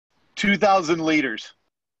2,000 liters.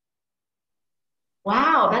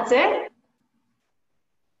 Wow, that's it?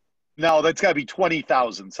 No, that's got to be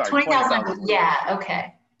 20,000. Sorry, 20,000. Yeah,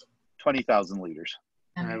 okay. 20,000 liters.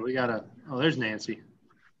 All right, we got to, oh, there's Nancy.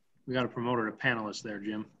 We got to promote her to panelist there,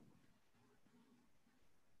 Jim.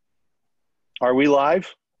 Are we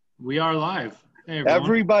live? We are live. Hey, everyone.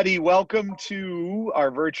 Everybody, welcome to our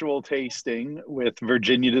virtual tasting with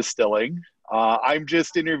Virginia Distilling. I'm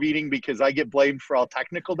just intervening because I get blamed for all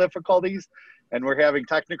technical difficulties, and we're having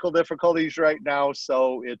technical difficulties right now,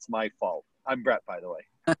 so it's my fault. I'm Brett, by the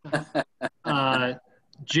way.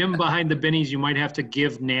 Jim behind the binnies, you might have to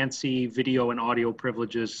give Nancy video and audio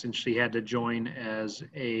privileges since she had to join as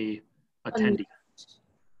a attendee.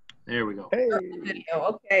 There we go. Hey. Video.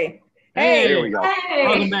 Okay. Hey, there we go. Hey.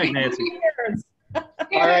 Welcome back, Nancy.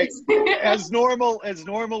 All right. As normal,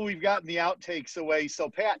 we've gotten the outtakes away. So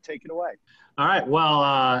Pat, take it away. All right.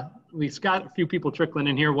 Well, we've got a few people trickling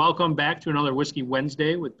in here. Welcome back to another Whiskey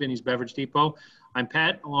Wednesday with Binny's Beverage Depot. I'm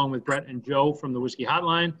Pat, along with Brett and Joe from the Whiskey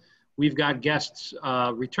Hotline. We've got guests,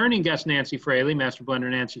 returning guest Nancy Fraley, Master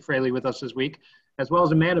Blender Nancy Fraley, with us this week, as well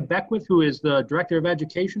as Amanda Beckwith, who is the Director of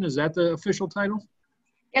Education. Is that the official title?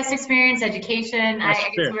 Guest experience, education. I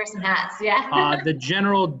get to wear some hats, yeah. The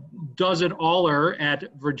general does-it-aller at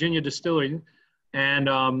Virginia Distillery.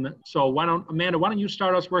 And so Amanda, why don't you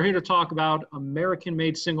start us? We're here to talk about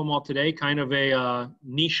American-made single malt today, kind of a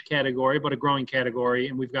niche category, but a growing category.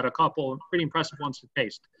 And we've got a couple pretty impressive ones to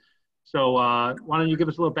taste. So why don't you give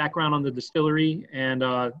us a little background on the distillery and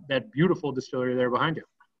that beautiful distillery there behind you?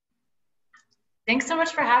 Thanks so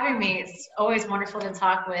much for having me. It's always wonderful to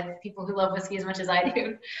talk with people who love whiskey as much as I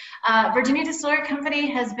do. Virginia Distillery Company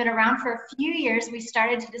has been around for a few years. We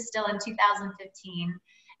started to distill in 2015,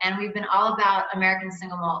 and we've been all about American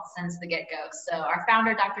single malt since the get-go. So our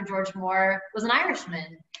founder, Dr. George Moore, was an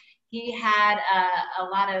Irishman. He had a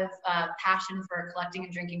lot of passion for collecting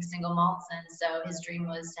and drinking single malts, and so his dream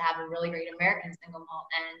was to have a really great American single malt.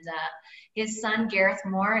 And his son, Gareth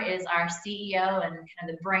Moore, is our CEO and kind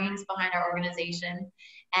of the brains behind our organization.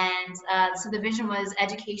 And so the vision was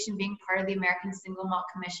education being part of the American Single Malt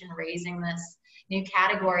Commission, raising this new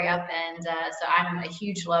category up. And so I'm a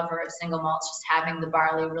huge lover of single malts, just having the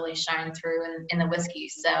barley really shine through in the whiskey.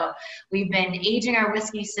 So we've been aging our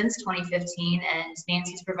whiskey since 2015, and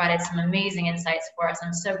Nancy's provided some amazing insights for us.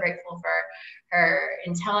 I'm so grateful for her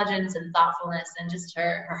intelligence and thoughtfulness and just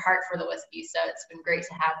her heart for the whiskey. So it's been great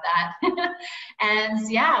to have that.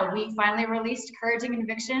 And yeah, we finally released Courage and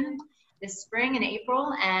Conviction this spring in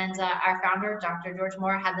April, and our founder, Dr. George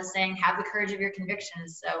Moore, had the saying, have the courage of your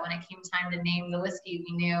convictions. So when it came time to name the whiskey,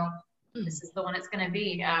 we knew this is the one it's going to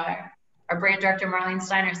be. Our brand director, Marlene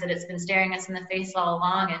Steiner, said it's been staring us in the face all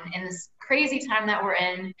along, and in this crazy time that we're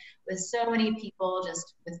in, with so many people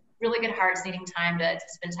just with really good hearts needing time to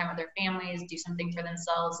spend time with their families, do something for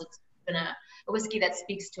themselves, it's been a whiskey that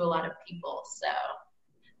speaks to a lot of people. So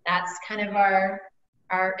that's kind of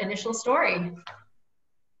our initial story.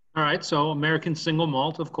 All right, so American single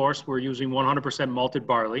malt, of course, we're using 100% malted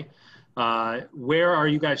barley. Where are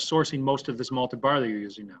you guys sourcing most of this malted barley you're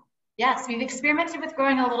using now? Yes, we've experimented with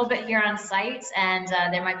growing a little bit here on site, and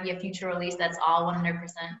there might be a future release that's all 100%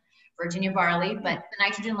 Virginia barley, but the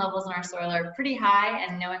nitrogen levels in our soil are pretty high,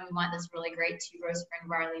 and knowing we want this really great two-row spring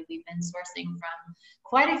barley, we've been sourcing from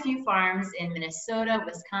quite a few farms in Minnesota,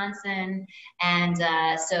 Wisconsin, and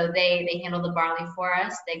so they handle the barley for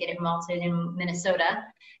us. They get it malted in Minnesota,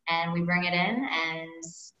 and we bring it in, and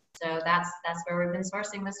so that's where we've been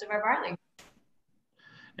sourcing most of our barley.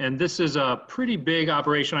 And this is a pretty big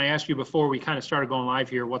operation. I asked you before we kind of started going live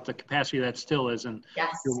here what the capacity of that still is, and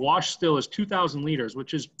yes, your wash still is 2,000 liters,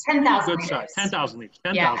 which is 10,000 good size. 10,000 liters.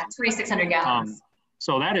 10,000. Yeah, 2,600 gallons.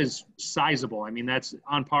 So that is sizable. I mean, that's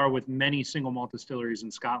on par with many single malt distilleries in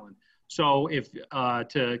Scotland. So if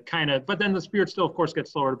to kind of, but then the spirit still, of course,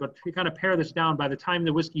 gets slower. But if you kind of pare this down, by the time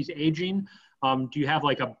the whiskey's aging, do you have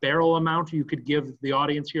like a barrel amount you could give the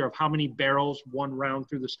audience here of how many barrels one round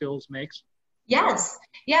through the stills makes? Yes.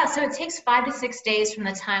 Yeah. So it takes 5 to 6 days from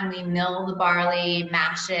the time we mill the barley,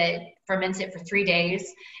 mash it, ferment it for 3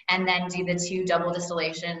 days, and then do the 2 double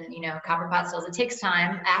distillation, copper pot stills. It takes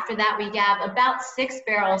time. After that, we have about 6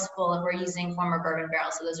 barrels full if we're using former bourbon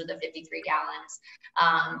barrels. So those are the 53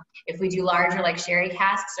 gallons. If we do larger, like sherry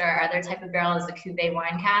casks or other type of barrels, the cuvee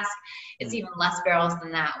wine cask, it's even less barrels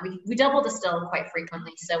than that. We double distill quite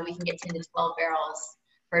frequently, so we can get 10 to 12 barrels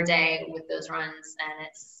per day with those runs. And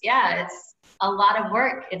it's a lot of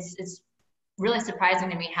work. It's really surprising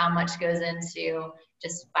to me how much goes into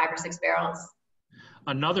just 5 or 6 barrels.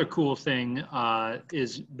 Another cool thing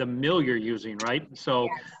is the mill you're using, right? So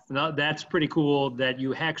that's pretty cool that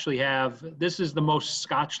you actually have, this is the most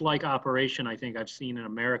Scotch-like operation I think I've seen in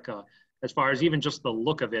America, as far as even just the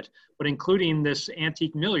look of it, but including this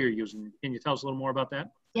antique mill you're using. Can you tell us a little more about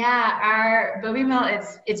that? Yeah, our Bobby mill,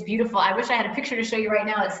 it's beautiful. I wish I had a picture to show you right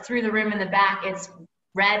now. It's through the rim in the back. It's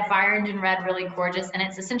red, fire engine red, really gorgeous, and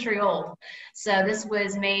it's a century old. So this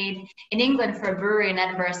was made in England for a brewery in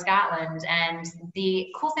Edinburgh, Scotland. And the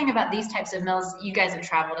cool thing about these types of mills, you guys have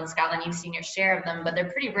traveled in Scotland, you've seen your share of them, but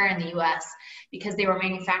they're pretty rare in the US because they were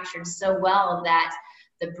manufactured so well that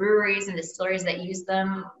the breweries and distilleries that use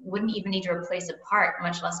them wouldn't even need to replace a part,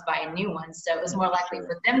 much less buy a new one. So it was more likely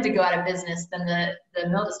for them to go out of business than the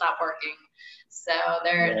mill to stop working. So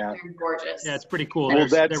they're gorgeous. Yeah, it's pretty cool. Well,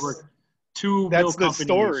 there were two mill companies,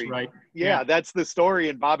 story, right? Yeah, that's the story.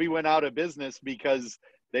 And Bobby went out of business because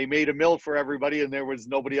they made a mill for everybody and there was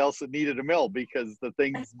nobody else that needed a mill because the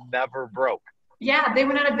things never broke. Yeah, they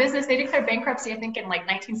went out of business. They declared bankruptcy, I think, in like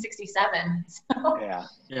 1967. So yeah.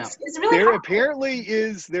 It's really there apparently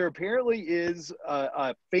is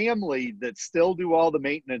a family that still do all the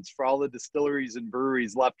maintenance for all the distilleries and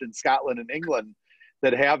breweries left in Scotland and England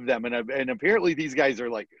that have them. And apparently these guys are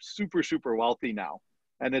like super, super wealthy now.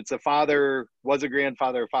 And it's a father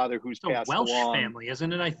who's passed Welsh along family,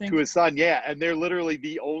 isn't it? I think to his son. Yeah, and they're literally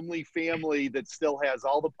the only family that still has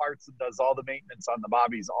all the parts and does all the maintenance on the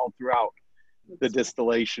Bobbies all throughout the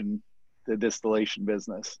distillation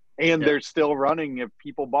business. And they're still running. If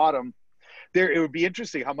people bought them, it would be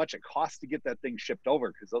interesting how much it costs to get that thing shipped over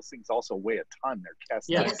because those things also weigh a ton. They're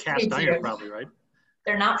cast iron. It's cast iron, probably, right?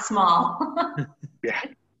 They're not small. Yeah.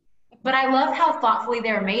 But I love how thoughtfully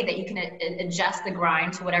they're made that you can adjust the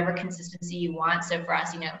grind to whatever consistency you want. So for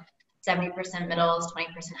us, 70% middles, 20%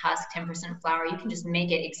 husk, 10% flour. You can just make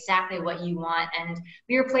it exactly what you want. And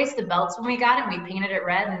we replaced the belts when we got it. And we painted it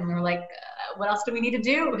red and we were like, what else do we need to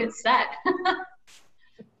do? It's set.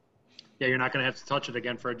 Yeah, you're not going to have to touch it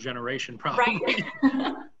again for a generation, probably.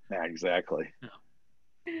 Right. Yeah, exactly. Yeah.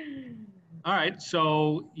 All right,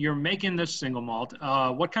 so you're making this single malt.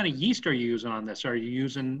 What kind of yeast are you using on this? Are you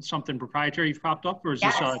using something proprietary you've popped up, or is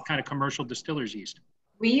this a kind of commercial distiller's yeast?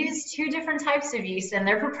 We use two different types of yeast, and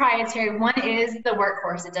they're proprietary. One is the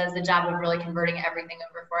workhorse. It does the job of really converting everything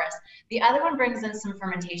over for us. The other one brings in some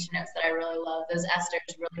fermentation notes that I really love. Those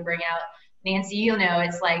esters really bring out, Nancy,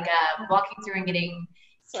 it's like walking through and getting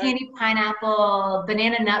candy pineapple,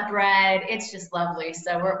 banana nut bread. It's just lovely.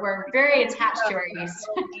 So we're very attached to our yeast.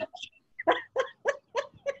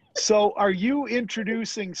 So are you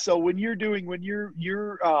introducing, when you're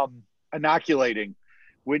inoculating,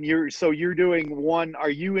 you're doing one,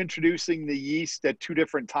 are you introducing the yeast at two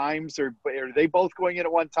different times, or are they both going in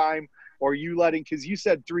at one time, or are you because you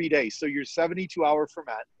said 3 days, so you're 72-hour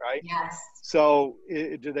ferment, right? Yes. So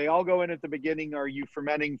do they all go in at the beginning, or are you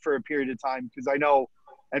fermenting for a period of time? Because I know,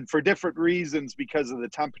 and for different reasons, because of the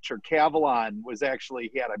temperature, Cavalon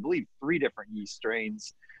had, I believe, 3 different yeast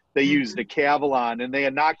strains. They used a Cavalon, and they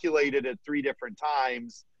inoculated at 3 different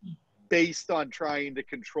times based on trying to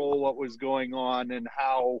control what was going on and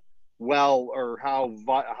how well or how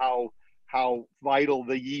vital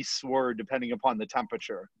the yeasts were depending upon the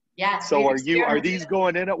temperature. Yeah. So are these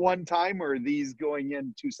going in at one time, or are these going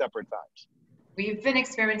in 2 separate times? We've been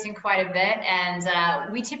experimenting quite a bit,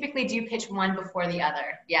 and we typically do pitch one before the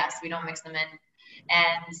other. Yes, we don't mix them in.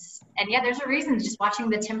 And yeah, there's a reason. Just watching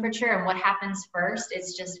the temperature and what happens first.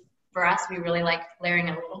 It's just, for us, we really like layering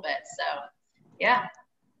a little bit. So yeah.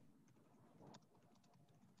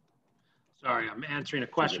 Sorry, I'm answering a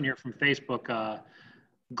question here from Facebook.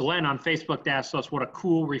 Glenn on Facebook asked us what a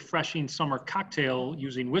cool, refreshing summer cocktail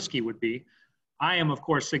using whiskey would be. I am, of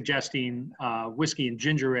course, suggesting whiskey and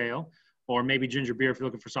ginger ale, or maybe ginger beer if you're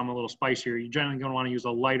looking for something a little spicier. You're generally going to want to use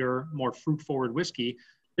a lighter, more fruit-forward whiskey.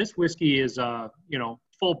 This whiskey is,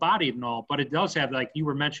 full-bodied and all, but it does have, like you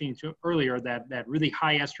were mentioning earlier, that really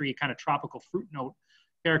high estery kind of tropical fruit note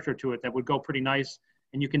character to it that would go pretty nice.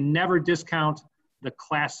 And you can never discount the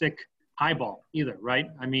classic highball either, right?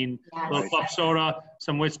 I mean, a little club soda,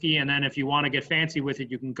 some whiskey, and then if you want to get fancy with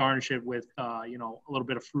it, you can garnish it with, a little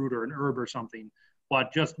bit of fruit or an herb or something.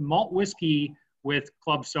 But just malt whiskey with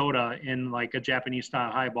club soda in like a Japanese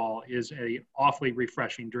style highball is a awfully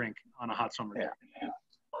refreshing drink on a hot summer day. Yeah.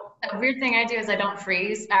 A weird thing I do is I don't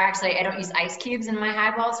freeze. Actually, I don't use ice cubes in my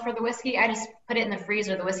highballs for the whiskey. I just put it in the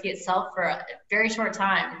freezer, the whiskey itself, for a very short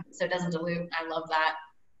time so it doesn't dilute. I love that.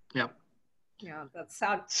 Yep. Yeah, that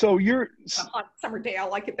sounds. So you're a hot summer day. I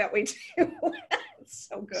like it that way too. It's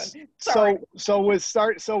so good. So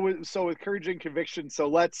with Courage and Conviction.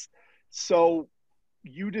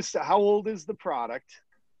 How old is the product?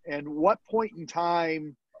 And what point in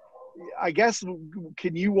time, I guess,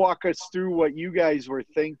 can you walk us through what you guys were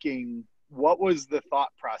thinking? What was the thought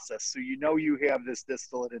process? So you have this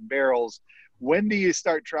distillate in barrels. When do you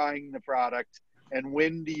start trying the product? And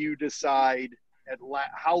when do you decide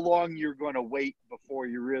how long you're going to wait before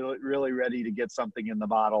you're really ready to get something in the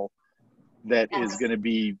bottle that is going to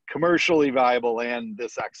be commercially viable and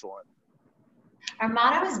this excellent? Our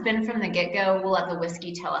motto has been from the get-go, we'll let the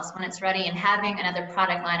whiskey tell us when it's ready, and having another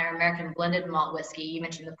product line, our American blended malt whiskey, you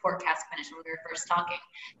mentioned the port cask finish when we were first talking,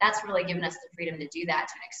 that's really given us the freedom to do that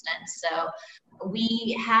to an extent. So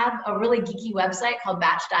we have a really geeky website called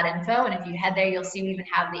batch.info, and if you head there, you'll see we even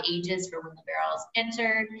have the ages for when the barrels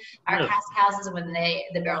entered, our cask houses when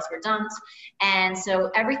the barrels were dumped, and so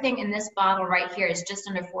everything in this bottle right here is just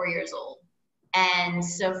under 4 years old. And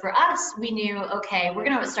so for us, we knew, okay, we're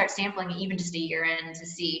going to start sampling even just a year in to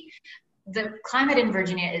see. The climate in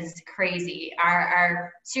Virginia is crazy.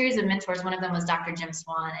 Our series of mentors, one of them was Dr. Jim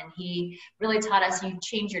Swan, and he really taught us you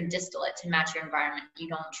change your distillate to match your environment. You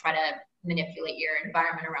don't try to manipulate your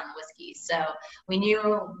environment around the whiskey. So we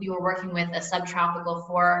knew we were working with a subtropical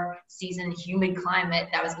 4-season humid climate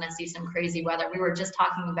that was going to see some crazy weather. We were just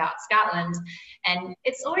talking about Scotland, and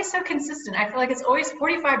it's always so consistent. I feel like it's always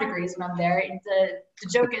 45 degrees when I'm there. The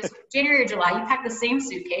joke is January or July, you pack the same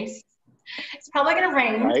suitcase. It's probably going to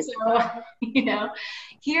rain. Right. So,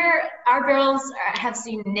 here our barrels have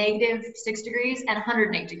seen -6 degrees and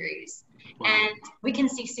 108 degrees. Wow. And we can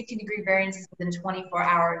see 60-degree variances within 24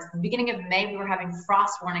 hours. At the beginning of May, we were having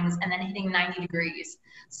frost warnings and then hitting 90 degrees.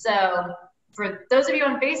 So for those of you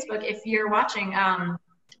on Facebook, if you're watching,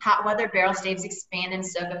 hot weather barrel staves expand and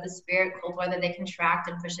soak up the spirit. Cold weather, they contract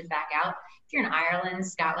and push it back out. If you're in Ireland,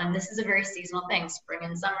 Scotland, this is a very seasonal thing, spring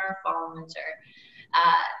and summer, fall and winter.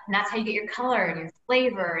 And that's how you get your color and your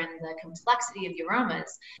flavor and the complexity of the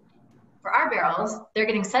aromas. For our barrels, they're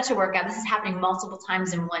getting such a workout. This is happening multiple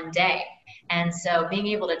times in one day. And so being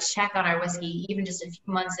able to check on our whiskey, even just a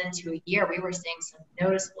few months into a year, we were seeing some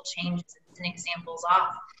noticeable changes and sending samples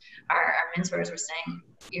off. Our mentors were saying,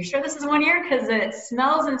 you're sure this is 1 year? Because it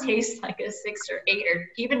smells and tastes like a 6 or 8 or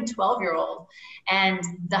even 12-year-old. And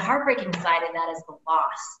the heartbreaking side of that is the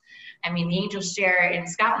loss. I mean, the angel share in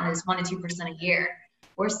Scotland is 1 to 2% a year.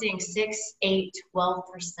 We're seeing 6, 8,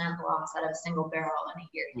 12% loss out of a single barrel in a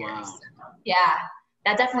year here. Wow. So, yeah,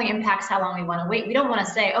 that definitely impacts how long we want to wait. We don't want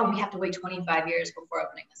to say, oh, we have to wait 25 years before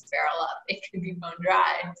opening this barrel up. It could be bone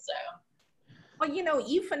dry. So. Well,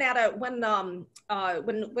 even at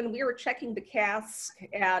when we were checking the cask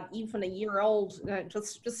at even a year old,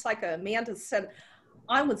 just like Amanda said,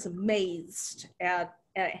 I was amazed at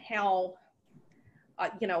how,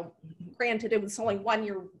 granted it was only 1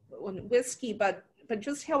 year whiskey, but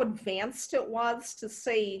just how advanced it was to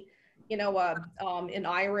say, an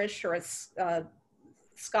Irish or a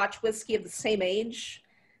Scotch whiskey of the same age.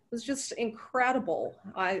 It was just incredible.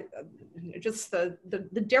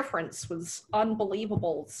 The difference was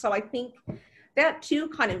unbelievable. So I think that too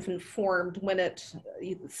kind of informed when it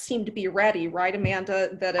seemed to be ready, right, Amanda?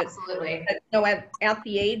 That it, absolutely. At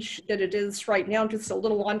the age that it is right now, just a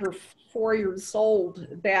little under 4 years old,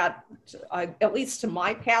 that at least to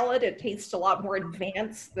my palate, it tastes a lot more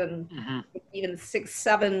advanced than even 6,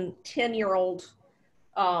 7, 10-year-old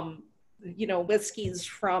whiskeys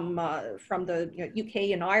from the UK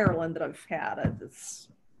and Ireland that I've had. It's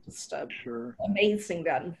just amazing,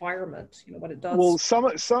 that environment, what it does. Well, some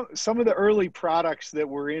of the early products that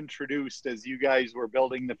were introduced as you guys were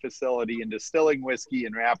building the facility and distilling whiskey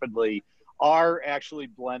and rapidly are actually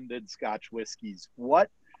blended Scotch whiskeys.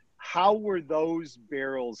 How were those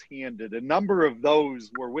barrels handed? A number of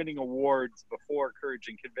those were winning awards before Courage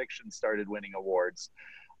and Conviction started winning awards.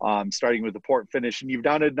 Starting with the port finish, and you've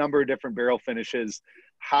done a number of different barrel finishes.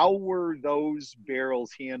 How were those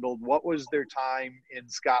barrels handled? What was their time in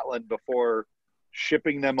Scotland before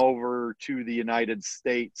shipping them over to the United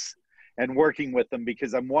States and working with them?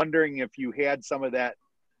 Because I'm wondering if you had some of that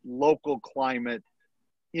local climate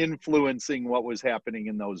influencing what was happening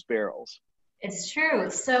in those barrels. It's true.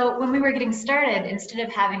 So when we were getting started, instead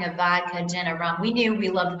of having a vodka, gin, or rum, we knew we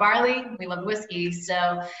loved barley, we loved whiskey.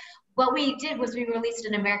 So what we did was we released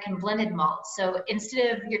an American blended malt. So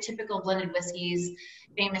instead of your typical blended whiskeys,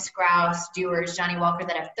 Famous Grouse, Dewar's, Johnny Walker,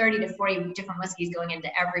 that have 30 to 40 different whiskeys going into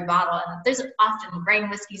every bottle. And there's often grain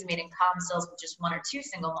whiskeys made in column stills with just 1 or 2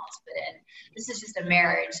 single malts put in. This is just a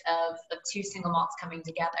marriage of 2 single malts coming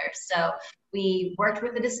together. So we worked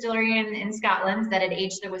with the distillery in Scotland that had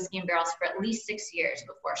aged their whiskey in barrels for at least 6 years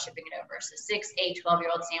before shipping it over. So 6, 8,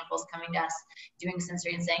 12-year-old samples coming to us, doing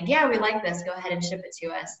sensory and saying, yeah, we like this, go ahead and ship it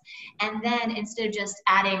to us. And then instead of just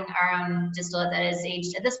adding our own distillate that is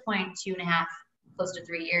aged at this point 2.5 close to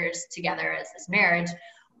 3 years together as this marriage,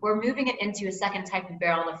 we're moving it into a second type of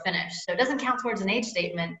barrel to finish. So it doesn't count towards an age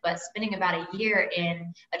statement, but spending about a year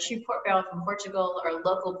in a true port barrel from Portugal or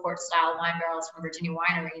local port style wine barrels from Virginia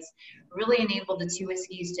wineries really enabled the two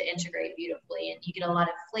whiskeys to integrate beautifully. And you get a lot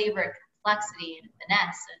of flavor and complexity and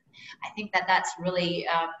finesse. And I think that that's really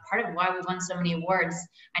part of why we won so many awards.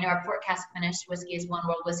 I know our port cask finished whiskey has won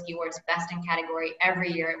World Whiskey Awards Best in category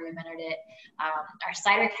every year we've entered it. Our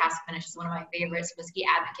cider cask finish is one of my favorites. Whiskey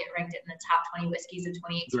Advocate ranked it in the top 20 whiskeys of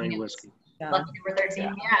 2018. Great whiskey. Lucky number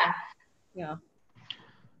 13, yeah.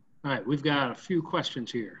 All right, we've got a few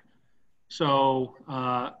questions here. So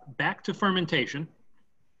back to fermentation.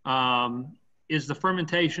 Is the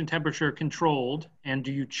fermentation temperature controlled, and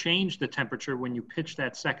do you change the temperature when you pitch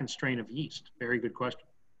that second strain of yeast? Very good question.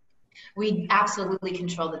 We absolutely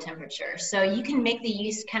control the temperature. So you can make the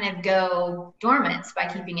yeast kind of go dormant by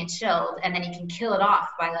keeping it chilled, and then you can kill it off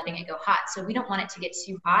by letting it go hot. So we don't want it to get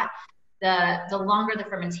too hot. The longer the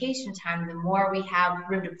fermentation time, the more we have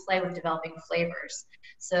room to play with developing flavors.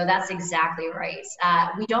 So that's exactly right.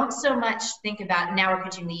 We don't so much think about now we're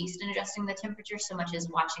pitching the yeast and adjusting the temperature so much as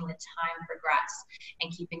watching the time progress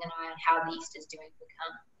and keeping an eye on how the yeast is doing,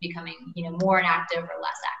 becoming more inactive or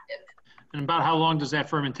less active. And about how long does that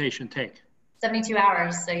fermentation take? 72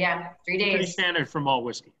 hours. So yeah, 3 days. Pretty standard for malt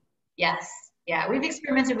whiskey. Yes. Yeah, we've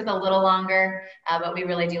experimented with a little longer, but we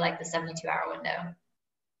really do like the 72-hour window.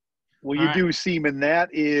 Well, you do seem, and that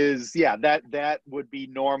is, that would be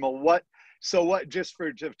normal. Just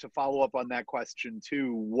to follow up on that question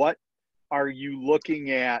too, what are you looking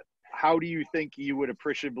at? How do you think you would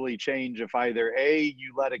appreciably change if either A,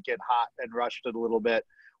 you let it get hot and rushed it a little bit,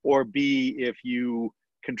 or B, if you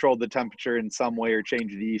controlled the temperature in some way or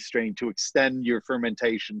change the yeast strain to extend your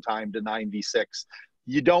fermentation time to 96?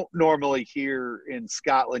 You don't normally hear in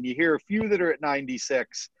Scotland, you hear a few that are at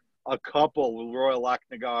 96, a couple, Royal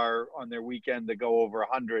Lochnagar on their weekend to go over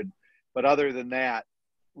 100. But other than that,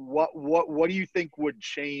 what do you think would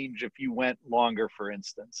change if you went longer, for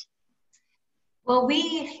instance? Well,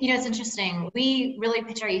 it's interesting. We really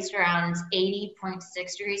pitch our yeast around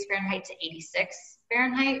 80.6 degrees Fahrenheit to 86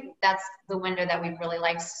 Fahrenheit. That's the window that we've really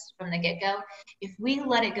liked from the get-go. If we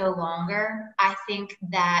let it go longer, I think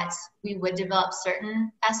that we would develop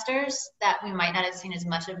certain esters that we might not have seen as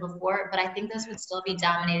much of before, but I think those would still be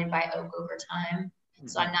dominated by oak over time.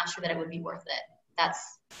 So I'm not sure that it would be worth it.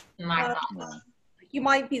 That's my thoughts. You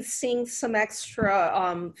might be seeing some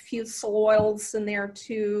extra fusel oils in there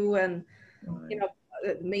too, and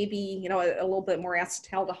maybe a little bit more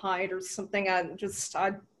acetaldehyde or something.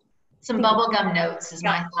 Some bubblegum notes is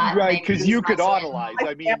my thought. Right, because you could autolyze.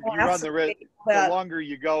 I mean, you run the risk. The longer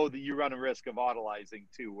you go, you run a risk of autolyzing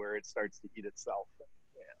too, where it starts to heat itself.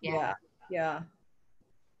 Yeah.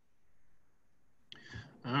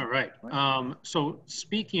 All right. So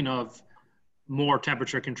speaking of more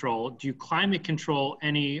temperature control, do you climate control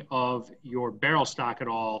any of your barrel stock at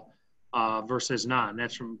all versus not? And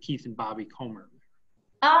that's from Keith and Bobby Comer.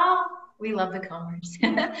 Oh, we love the Comers.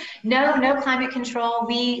 No climate control.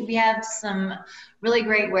 We have some really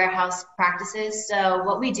great warehouse practices. So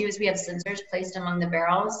what we do is we have sensors placed among the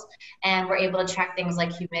barrels, and we're able to track things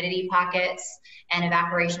like humidity pockets and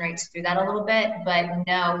evaporation rates through that a little bit. But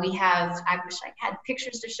no, I wish I had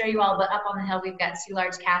pictures to show you all, but up on the hill, we've got 2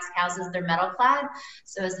 large cask houses. They're metal clad.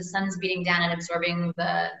 So as the sun's beating down and absorbing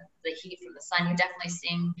the heat from the sun, you're definitely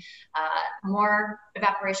seeing more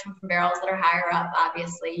evaporation from barrels that are higher up,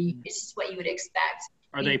 obviously. It's just what you would expect.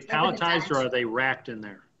 Are they palletized or are they racked in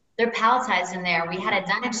there? They're palletized in there. We had a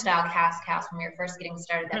dunnage style cask house when we were first getting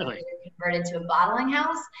started that we converted to a bottling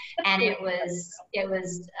house, and it was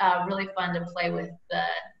really fun to play with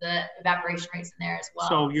the evaporation rates in there as well.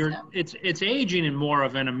 So it's aging in more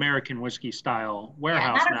of an American whiskey style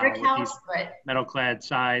warehouse not a now, brick with house, these but metal clad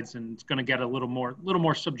sides, and it's going to get a little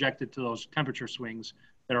more subjected to those temperature swings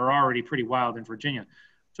that are already pretty wild in Virginia.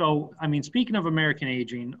 So, I mean, speaking of American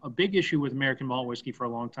aging, a big issue with American malt whiskey for a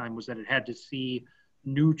long time was that it had to see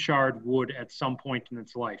new charred wood at some point in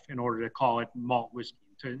its life in order to call it malt whiskey,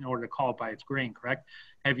 in order to call it by its grain, correct?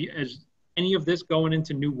 Is any of this going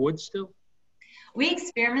into new wood still? We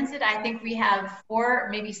experimented. I think we have 4,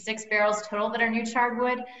 maybe 6 barrels total that are new charred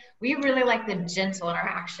wood. We really like the gentle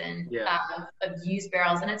interaction of used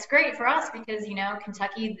barrels. And it's great for us because,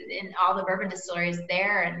 Kentucky and all the bourbon distilleries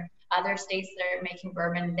there and other states that are making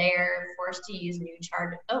bourbon, they're forced to use new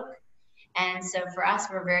charred oak. And so for us,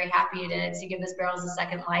 we're very happy to give this barrels a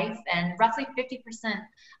second life. And roughly 50%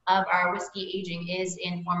 of our whiskey aging is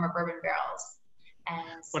in former bourbon barrels.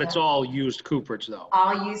 But it's all used cooperage, though.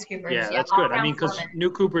 All used cooperage. Yeah, that's good. I mean, because new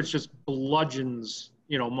cooperage just bludgeons,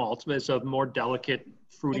 malts, but it's a more delicate,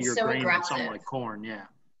 fruitier so grain than aggressive. something like corn. Yeah.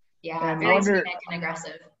 Yeah, And very wonder- tannic and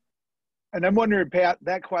aggressive. And I'm wondering, Pat,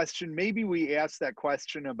 that question, maybe we asked that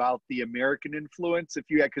question about the American influence, if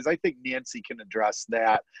you had, because I think Nancy can address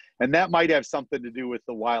that. And that might have something to do with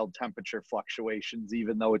the wild temperature fluctuations,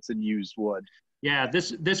 even though it's in used wood. Yeah,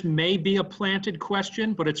 this may be a planted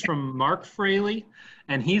question, but it's from Mark Fraley,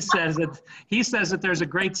 and he says that there's a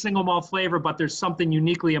great single malt flavor, but there's something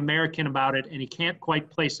uniquely American about it, and he can't quite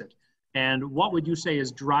place it. And what would you say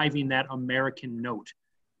is driving that American note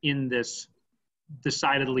in this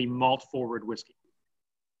decidedly malt-forward whiskey?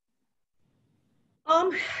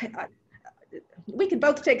 We could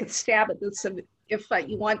both take a stab at this if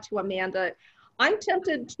you want to, Amanda. I'm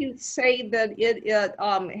tempted to say that it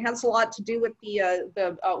has a lot to do with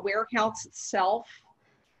the warehouse itself.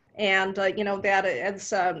 And, that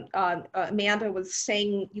as Amanda was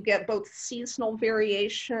saying, you get both seasonal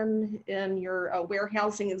variation in your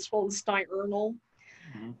warehousing as well as diurnal.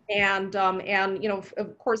 Mm-hmm. And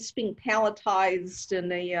of course, being palletized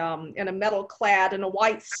in a metal clad, in a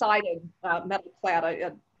white-sided metal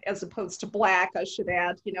clad, as opposed to black, I should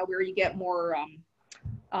add, where you get more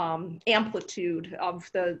amplitude of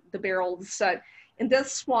the barrels. In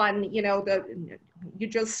this one, you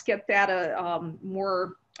just get that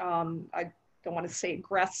more, I don't want to say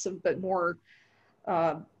aggressive, but more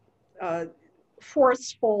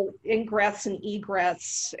forceful ingress and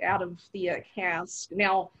egress out of the cask.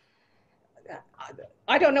 Now,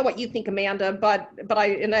 I don't know what you think, Amanda, but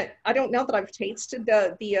I don't know that I've tasted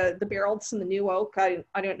the barrels in the new oak. I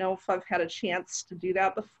don't know if I've had a chance to do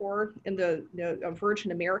that before in the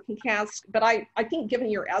Virgin American cask. But I think, given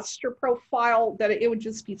your ester profile, that it would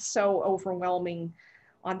just be so overwhelming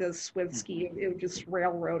on this whiskey. It would just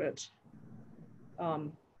railroad it.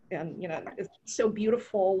 And it's so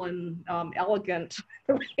beautiful and elegant.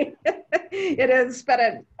 It is, but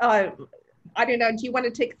I don't know. Do you want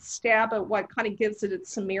to take a stab at what kind of gives it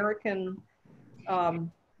its American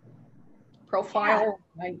profile?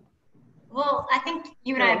 Yeah. Well, I think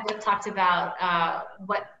you and I have both talked about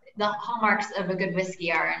what the hallmarks of a good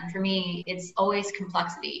whiskey are. And for me, it's always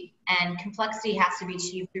complexity. And complexity has to be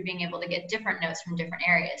achieved through being able to get different notes from different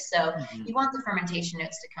areas. So you want the fermentation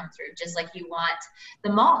notes to come through, just like you want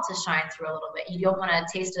the malt to shine through a little bit. You don't want to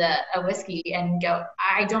taste a whiskey and go,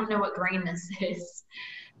 I don't know what grain this is.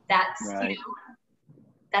 That's, right.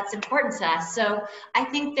 That's important to us. So I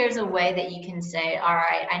think there's a way that you can say, all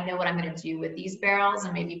right, I know what I'm going to do with these barrels,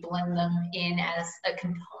 and maybe blend them in as a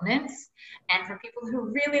component. And for people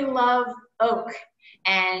who really love oak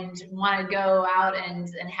and want to go out and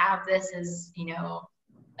have this as,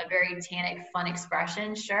 a very tannic, fun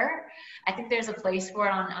expression, sure. I think there's a place for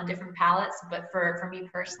it on different palates, but for me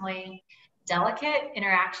personally, delicate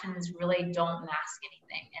interactions really don't mask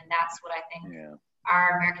anything. And that's what I think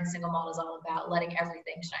our American single malt is all about, letting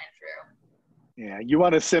everything shine through. Yeah, you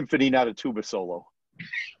want a symphony, not a tuba solo.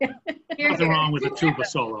 Nothing wrong with a tuba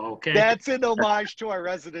solo, okay? That's an homage to our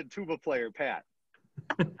resident tuba player, Pat.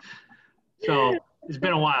 So it's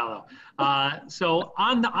been a while though. So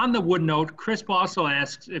on the wood note, Chris also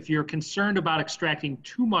asks if you're concerned about extracting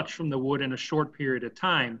too much from the wood in a short period of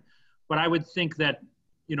time. But I would think that,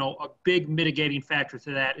 a big mitigating factor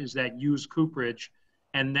to that is that used cooperage,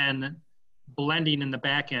 and then blending in the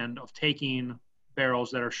back end of taking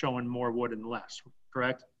barrels that are showing more wood and less,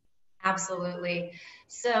 correct? Absolutely.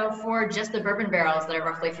 So for just the bourbon barrels that are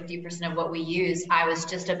roughly 50% of what we use, I was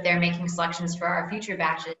just up there making selections for our future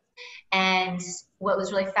batches. And what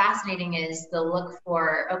was really fascinating is the look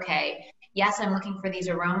for, okay, yes, I'm looking for these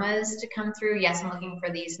aromas to come through. Yes, I'm looking for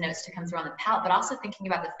these notes to come through on the palate, but also thinking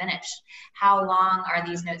about the finish. How long are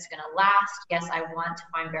these notes going to last? Yes, I want to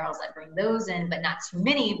find barrels that bring those in, but not too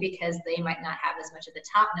many, because they might not have as much of the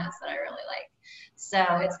top notes that I really like. So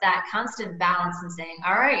it's that constant balance in saying,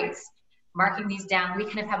 all right, marking these down. We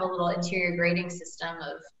kind of have a little interior grading system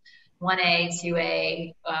of 1A,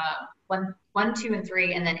 2A, 1, 2, and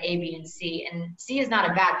 3, and then A, B, and C. And C is not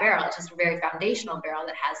a bad barrel. It's just a very foundational barrel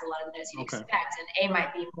that has a lot of the notes you'd expect. And A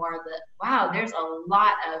might be more of the, wow, there's a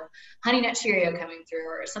lot of honey nut Cheerio coming through,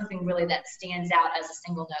 or something really that stands out as a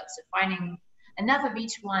single note. So finding enough of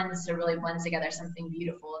each one to really blend together something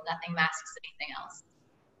beautiful, and nothing masks anything else.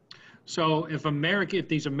 So if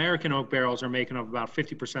these American oak barrels are making up about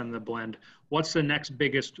 50% of the blend, what's the next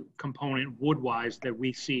biggest component wood-wise that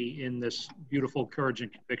we see in this beautiful Courage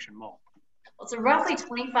and Conviction malt? Well, it's a roughly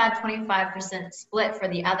 25% split for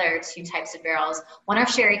the other two types of barrels. One are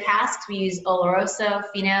sherry casks. We use Oloroso,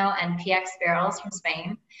 Fino, and PX barrels from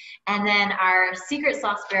Spain. And then our secret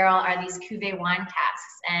sauce barrel are these Cuvée wine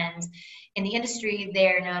casks. And In the industry,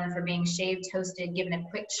 they're known for being shaved, toasted, given a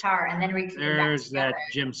quick char, and then recooking back There's together.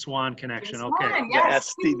 that Jim Swan connection. Jim Okay. Swan,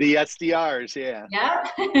 yes. The SDRs, yeah.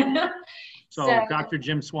 Yep. So Dr.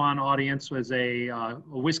 Jim Swan, audience, was a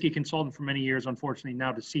whiskey consultant for many years, unfortunately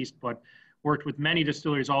now deceased, but worked with many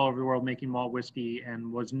distilleries all over the world making malt whiskey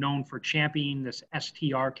and was known for championing this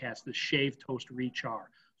STR cast, the shave, toast, rechar.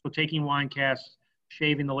 So taking wine casks,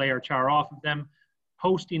 shaving the layer char off of them,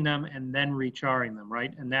 toasting them, and then recharring them,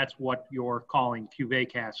 right? And that's what you're calling cuvee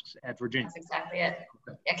casks at Virginia. That's exactly it.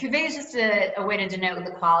 Yeah, cuvee is just a way to denote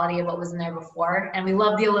the quality of what was in there before, and we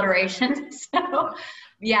love the alliteration. So,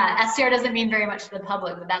 yeah, STR doesn't mean very much to the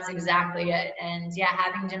public, but that's exactly it. And yeah,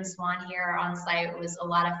 having Jim Swan here on site was a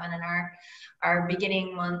lot of fun in our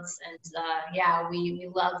beginning months, and yeah, we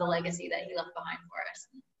love the legacy that he left behind for us.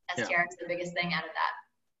 STR is the biggest thing out of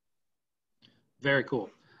that. Very cool.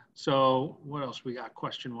 So what else we got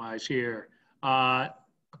question-wise here? A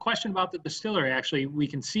question about the distillery, actually. We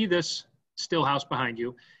can see this still house behind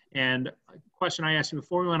you. And a question I asked you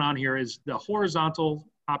before we went on here is the horizontal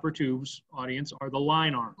copper tubes, audience, are the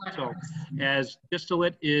line arms. So as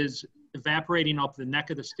distillate is evaporating up the neck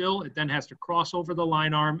of the still, it then has to cross over the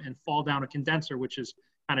line arm and fall down a condenser, which is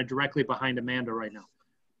kind of directly behind Amanda right now.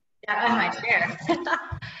 Yeah, on my chair.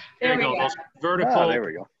 There we go. Those vertical. Oh, there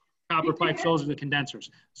we go. Copper pipes, those are the condensers.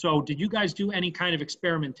 So did you guys do any kind of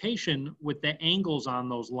experimentation with the angles on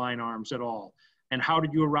those line arms at all? And how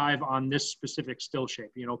did you arrive on this specific still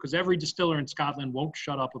shape? You know, because every distiller in Scotland won't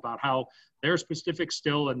shut up about how their specific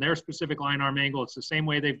still and their specific line arm angle, it's the same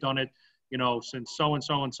way they've done it, you know, since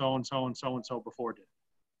so-and-so and so-and-so and so-and-so before did.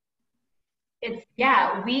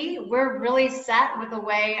 Yeah, we're really set with the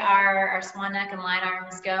way our swan neck and line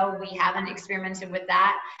arms go. We haven't experimented with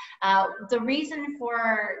that. The reason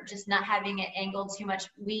for just not having it angled too much,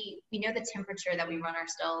 we know the temperature that we run our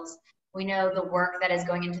stills. We know the work that is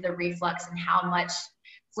going into the reflux and how much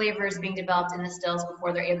flavor is being developed in the stills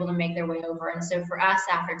before they're able to make their way over. And so for us,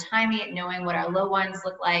 after timing it, knowing what our low ones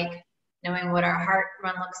look like, knowing what our heart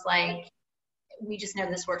run looks like, we just know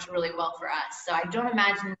this works really well for us. So I don't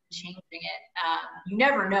imagine changing it. You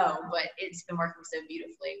never know, but it's been working so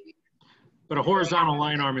beautifully. But a horizontal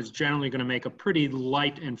line arm is generally going to make a pretty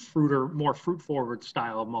light and more fruit-forward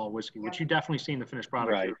style of malt whiskey, which you definitely see in the finished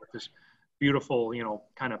product here with this beautiful, you know,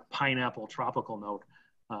 kind of pineapple tropical note.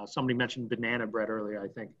 Somebody mentioned banana bread earlier, I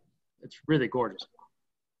think. It's really gorgeous.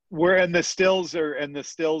 And the stills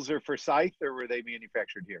are for Scythe, or were they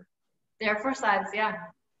manufactured here? They're for Scythe, yeah.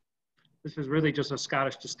 This is really just a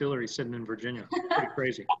Scottish distillery sitting in Virginia. Pretty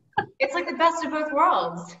crazy. It's like the best of both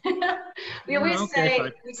worlds. We always say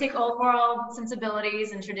we take old world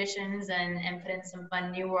sensibilities and traditions and put in some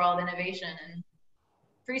fun new world innovation, and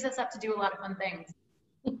frees us up to do a lot of fun things.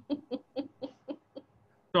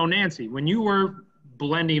 So Nancy, when you were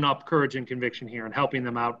blending up Courage and Conviction here and helping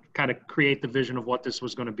them out, kind of create the vision of what this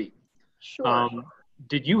was going to be. Sure.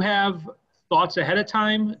 Did you have thoughts ahead of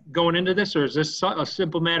time going into this, or is this a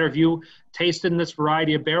simple matter of you tasting this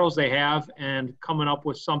variety of barrels they have and coming up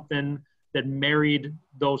with something that married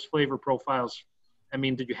those flavor profiles? I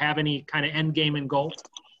mean, did you have any kind of end game and goal?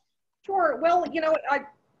 Sure. Well, you know,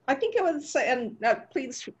 I think it was, and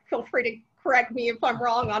please feel free to correct me if I'm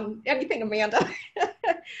wrong on anything, Amanda.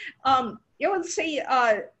 It was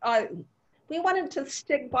we wanted to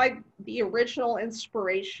stick by the original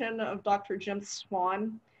inspiration of Dr. Jim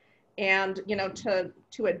Swan, and you know, to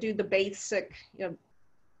do the basic, you know,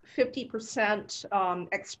 50%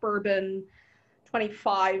 ex-bourbon,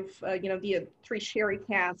 25, you know, the 3 sherry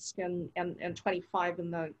cask, and 25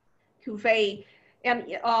 in the cuvee.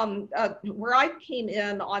 And where I came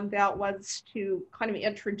in on that was to kind of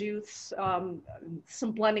introduce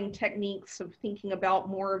some blending techniques of thinking about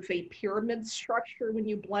more of a pyramid structure when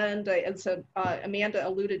you blend, as Amanda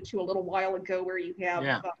alluded to a little while ago, where you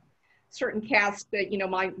have certain casks that, you know,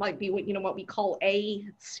 might be what, you know, what we call A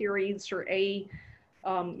series, or A,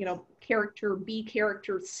 you know, character, B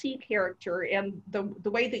character, C character, and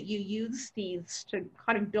the way that you use these to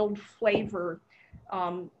kind of build flavor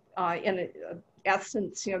in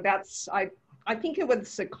essence, you know, that's, I think it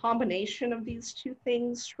was a combination of these two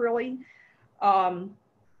things, really. And,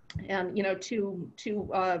 you know, two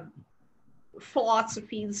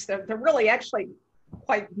philosophies that they're really actually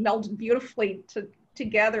quite melded beautifully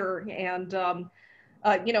together. And,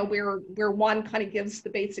 you know, where one kind of gives the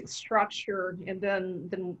basic structure, and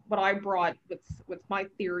then what I brought with my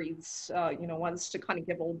theories, you know, was to kind of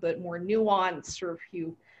give a little bit more nuance, or if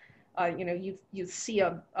you, you know, you see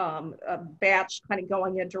a batch kind of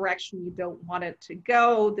going in a direction you don't want it to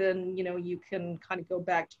go, then, you know, you can kind of go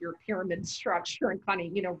back to your pyramid structure and kind of,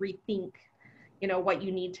 you know, rethink, you know, what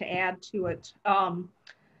you need to add to it.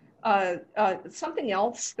 Something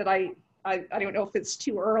else that I don't know if it's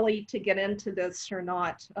too early to get into this or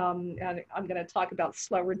not. And I'm going to talk about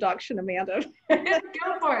slow reduction, Amanda.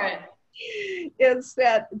 Go for it. Is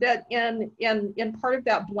that in part of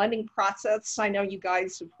that blending process, I know you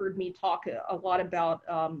guys have heard me talk a lot about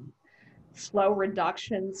slow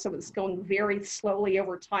reduction. So it's going very slowly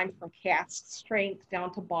over time from cask strength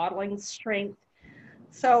down to bottling strength.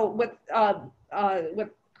 So with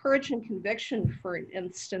Courage and Conviction, for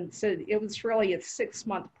instance, it was really a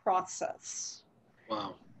 6-month process.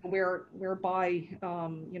 Wow. Whereby,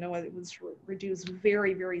 it was reduced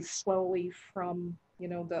very, very slowly from,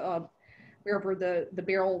 wherever the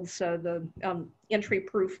barrels, the entry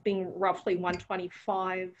proof being roughly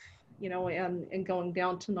 125, and going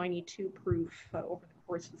down to 92 proof over the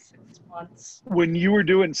course of 6 months. When you were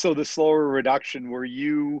doing the slower reduction, were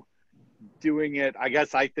you doing it, I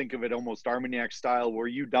guess I think of it almost Armagnac style, were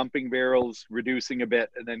you dumping barrels, reducing a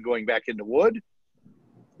bit, and then going back into wood,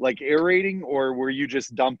 like aerating, or were you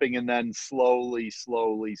just dumping and then slowly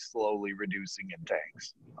reducing in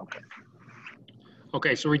tanks?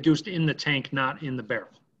 Okay, so reduced in the tank, not in the barrel.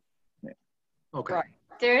 Yeah. Okay. Right.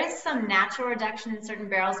 There is some natural reduction in certain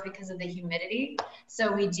barrels because of the humidity.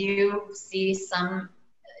 So we do see some,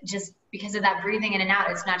 just because of that breathing in and out,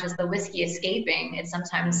 it's not just the whiskey escaping, it's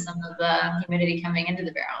sometimes some of the humidity coming into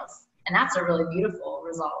the barrels. And that's a really beautiful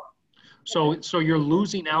result. So you're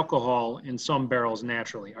losing alcohol in some barrels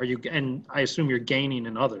naturally. Are you, and I assume you're gaining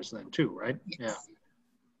in others then too, right? Yes. Yeah.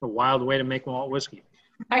 A wild way to make malt whiskey.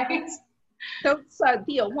 Right. Those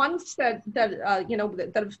the ones that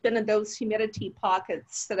have been in those humidity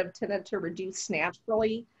pockets that have tended to reduce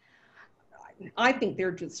naturally, I think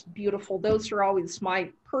they're just beautiful. Those are always my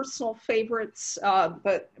personal favorites,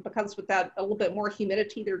 but because with that a little bit more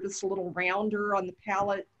humidity, they're just a little rounder on the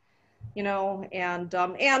palate, and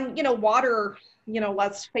water,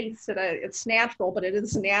 let's face it, it's natural, but it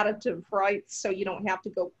is an additive, right? So you don't have to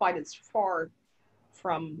go quite as far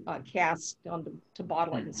from cask down to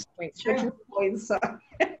bottling strength, which is always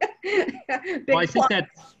well, I think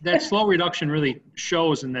that slow reduction really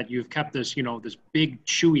shows in that you've kept this, this big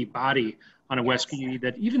chewy body on a whiskey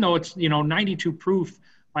that, even though it's 92 proof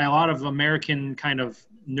by a lot of American kind of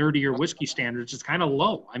nerdier whiskey standards, it's kind of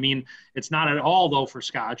low. I mean, it's not at all low for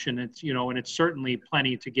Scotch, and it's and it's certainly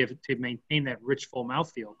plenty to maintain that rich, full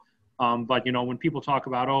mouthfeel. But when people talk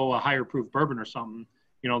about a higher proof bourbon or something,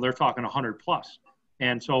 they're talking 100 plus.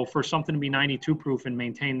 And so for something to be 92 proof and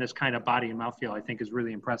maintain this kind of body and mouthfeel, I think is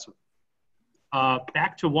really impressive.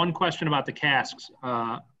 Back to one question about the casks.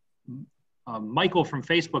 Michael from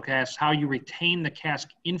Facebook asks how you retain the cask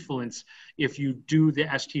influence if you do the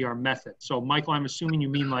STR method. So Michael, I'm assuming you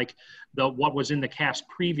mean like what was in the cask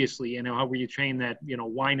previously, and how we retain that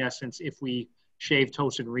wine essence if we shave,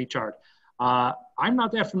 toast, and recharred. I'm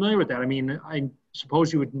not that familiar with that. I mean, I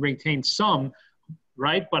suppose you would retain some,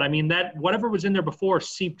 right? But I mean that whatever was in there before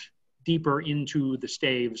seeped deeper into the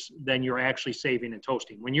staves than you're actually saving and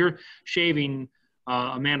toasting. When you're shaving,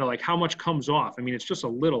 Amanda, like how much comes off? I mean, it's just a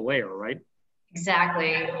little layer, right?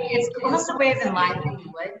 Exactly. It's almost a way of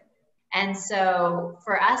enlivening wood. And so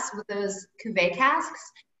for us with those cuvee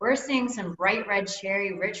casks, we're seeing some bright red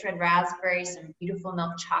cherry, rich red raspberry, some beautiful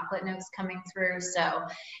milk chocolate notes coming through. So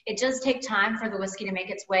it does take time for the whiskey to make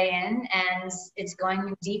its way in, and it's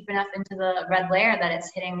going deep enough into the red layer that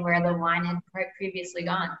it's hitting where the wine had previously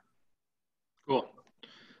gone. Cool.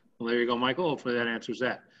 Well, there you go, Michael. Hopefully that answers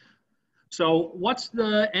that. So what's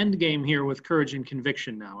the end game here with Courage and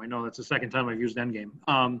Conviction now? I know that's the second time I've used end game.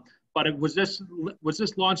 But was this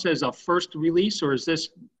launched as a first release, or is this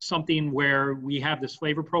something where we have this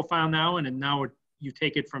flavor profile now, and now you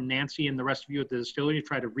take it from Nancy and the rest of you at the distillery to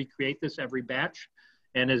try to recreate this every batch?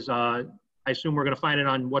 And I assume we're going to find it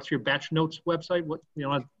on, what's your batch notes website?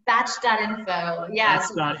 Batch.info. Yeah.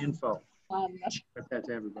 Batch.info. Put that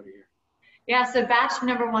to everybody here. Yeah, so batch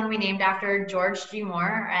number 1 we named after George G.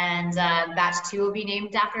 Moore, and batch 2 will be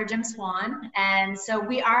named after Jim Swan. And so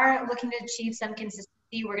we are looking to achieve some consistency.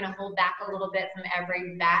 We're going to hold back a little bit from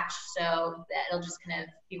every batch, so that it'll just kind of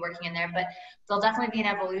be working in there. But there'll definitely be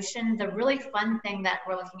an evolution. The really fun thing that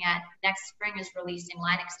we're looking at next spring is releasing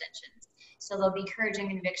line extensions. So there'll be Courage and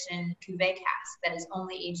Conviction cuvee cask that is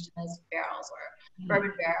only aged in those barrels, or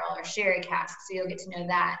bourbon barrel, or sherry cask. So you'll get to know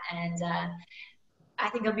that. And I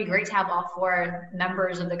think it'll be great to have all 4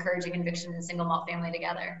 members of the Courage and Conviction and single malt family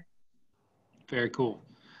together. Very cool.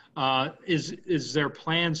 Is there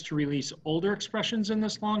plans to release older expressions in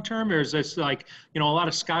this long term, or is this like, a lot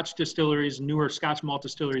of Scotch distilleries, newer Scotch malt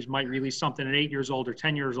distilleries might release something at 8 years old or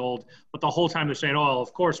 10 years old, but the whole time they're saying, oh,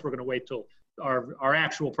 of course we're going to wait till our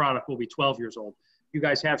actual product will be 12 years old. You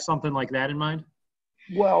guys have something like that in mind?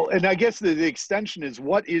 Well, and I guess the extension is,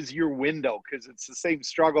 what is your window? Because it's the same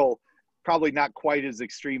struggle, probably not quite as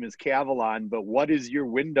extreme as Cavalon, but what is your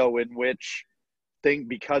window in which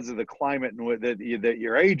because of the climate and that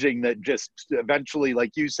you're aging, that just eventually,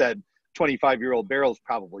 like you said, 25-year-old barrels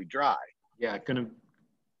probably dry. Yeah,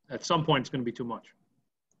 at some point it's gonna be too much.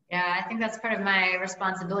 Yeah, I think that's part of my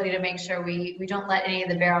responsibility to make sure we don't let any of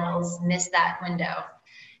the barrels miss that window.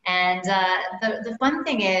 And the fun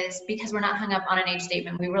thing is, because we're not hung up on an age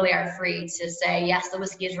statement, we really are free to say, yes, the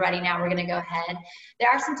whiskey is ready now, we're gonna go ahead. There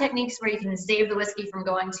are some techniques where you can save the whiskey from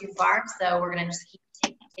going too far. So we're gonna just keep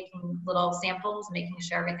taking little samples, making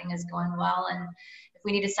sure everything is going well. And if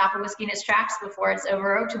we need to stop a whiskey in its tracks before it's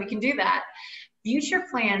over oaked, we can do that. Future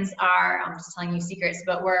plans are, I'm just telling you secrets,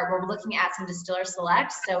 but we're looking at some distiller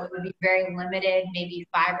selects. So it would be very limited, maybe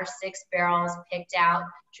 5 or 6 barrels picked out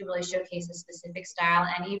to really showcase a specific style,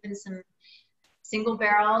 and even some single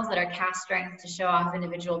barrels that are cast strength to show off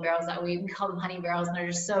individual barrels that we call them honey barrels, and they're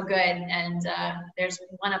just so good. And there's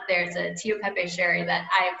one up there, it's a Tio Pepe sherry that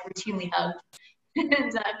I routinely hug.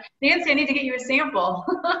 And Nancy, I need to get you a sample.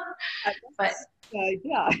 But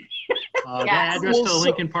yeah. The address to the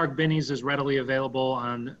Lincoln Park Binnies is readily available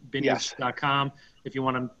on binnies.com if you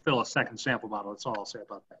want to fill a second sample bottle. That's all I'll say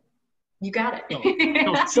about that. You got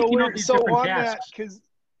it. So on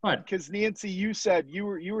that, because Nancy, you said you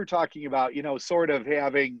were talking about, sort of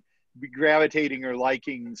gravitating or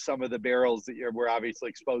liking some of the barrels that were obviously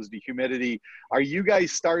exposed to humidity. Are you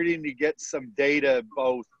guys starting to get some data,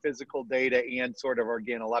 both physical data and sort of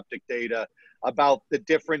organoleptic data, about the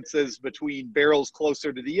differences between barrels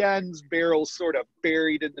closer to the ends, barrels sort of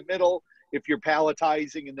buried in the middle? If you're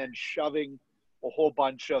palletizing and then shoving a whole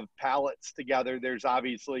bunch of pallets together, there's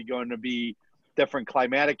obviously going to be different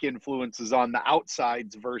climatic influences on the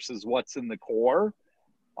outsides versus what's in the core.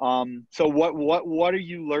 So what are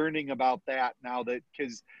you learning about that now, that,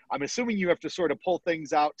 because I'm assuming you have to sort of pull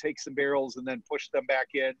things out, take some barrels and then push them back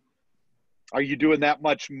in. Are you doing that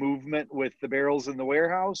much movement with the barrels in the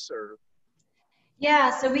warehouse, or?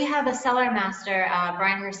 Yeah, so we have a cellar master,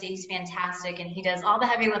 Brian Hersey. He's fantastic, and he does all the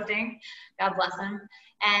heavy lifting. God bless him.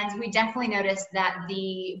 And we definitely noticed that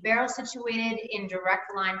the barrels situated in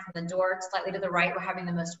direct line from the door, slightly to the right, were having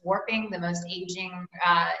the most warping, the most aging.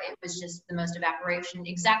 It was just the most evaporation,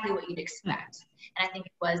 exactly what you'd expect. And I think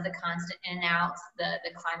it was the constant in and outs, the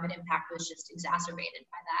climate impact was just exacerbated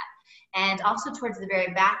by that. And also towards the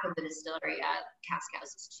very back of the distillery, cask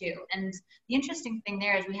houses too. And the interesting thing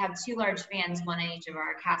there is we have 2 large fans, one in each of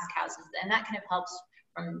our cask houses, and that kind of helps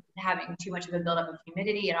from having too much of a buildup of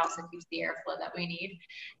humidity. It also keeps the airflow that we need.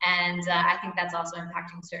 And I think that's also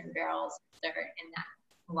impacting certain barrels that are in that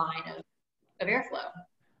line of airflow.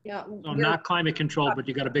 Yeah. So not climate controlled, but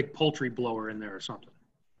you got a big poultry blower in there or something.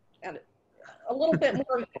 And a little bit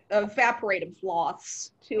more evaporative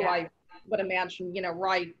loss too, Yeah. I would imagine,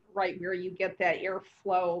 right where you get that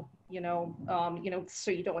airflow,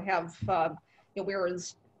 so you don't have,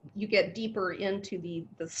 whereas you get deeper into the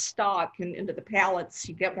stock and into the pallets,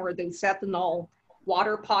 you get more of those ethanol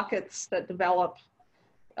water pockets that develop,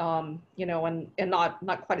 and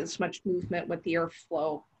not quite as much movement with the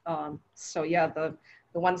airflow. So yeah, the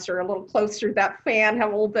ones that are a little closer to that fan have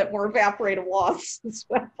a little bit more evaporative loss as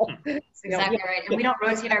well. That's exactly right. And we don't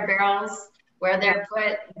rotate our barrels. Where they're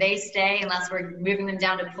put, they stay unless we're moving them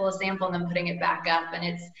down to pull a sample and then putting it back up. And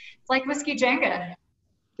it's like whiskey Jenga.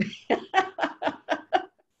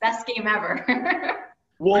 Best game ever.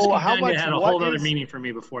 Well, Whiskey how Jenga much had a whole other meaning for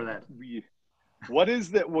me before that. What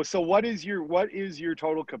is that? So what is your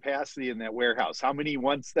total capacity in that warehouse? How many,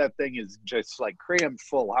 once that thing is just like crammed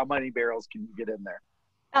full, how many barrels can you get in there?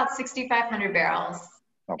 About 6,500 barrels.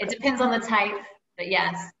 Okay. It depends on the type, but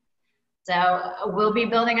yes. So we'll be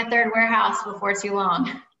building a 3rd warehouse before too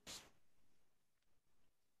long.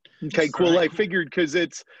 Okay, cool. I figured, because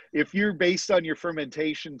if you're based on your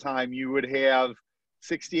fermentation time, you would have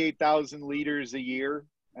 68,000 liters a year.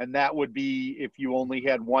 And that would be if you only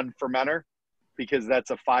had one fermenter, because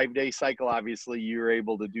that's a 5-day cycle. Obviously, you're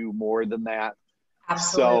able to do more than that.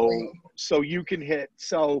 Absolutely. So you can hit,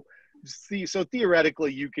 so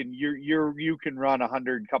theoretically you can run a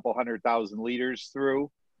couple 100,000 liters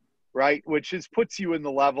through, right? Which puts you in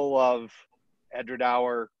the level of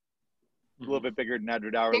Edredauer, a little bit bigger than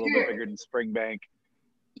Edredauer, a little bit bigger than Springbank.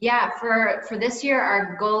 Yeah, for this year,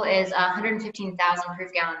 our goal is 115,000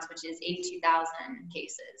 proof gallons, which is 82,000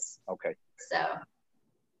 cases. Okay. So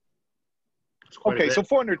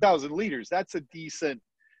 400,000 liters, that's a decent,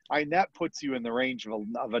 that puts you in the range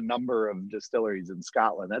of a number of distilleries in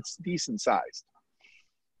Scotland. That's decent sized.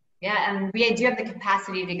 Yeah, and we do have the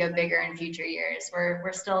capacity to go bigger in future years.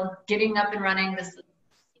 We're still getting up and running. This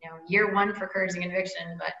year one for Courage and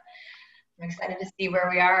Conviction, but I'm excited to see where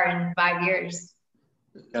we are in 5 years.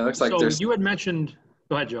 Yeah, it looks like so there's. You had mentioned.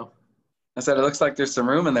 Go ahead, Joe. I said it looks like there's some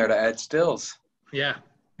room in there to add stills. Yeah.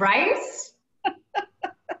 Right?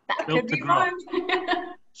 That Built could to be grow. fun.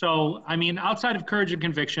 So, I mean, outside of Courage and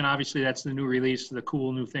Conviction, obviously that's the new release, the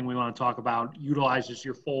cool new thing we want to talk about, utilizes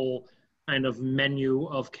your full kind of menu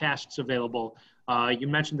of casks available. You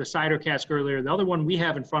mentioned the cider cask earlier. The other one we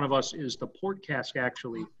have in front of us is the port cask,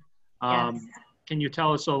 actually. Yes. Can you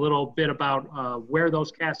tell us a little bit about where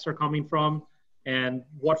those casks are coming from and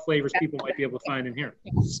what flavors people might be able to find in here?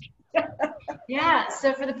 Yeah,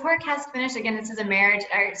 so for the port cask finish, again, this is a marriage.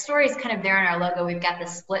 Our story is kind of there in our logo. We've got the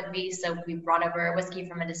split V, so we brought over a whiskey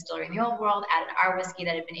from a distillery in the old world, added our whiskey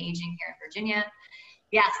that had been aging here in Virginia.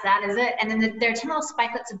 Yes, that is it. And then there are 10 little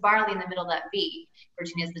spikelets of barley in the middle of that V.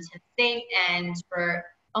 Virginia is the 10th state, and for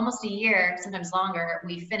almost a year, sometimes longer,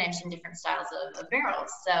 we finish in different styles of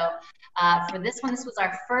barrels. So for this one, this was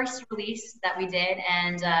our first release that we did,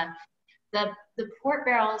 and the port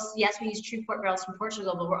barrels, yes, we use true port barrels from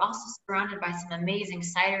Portugal, but we're also surrounded by some amazing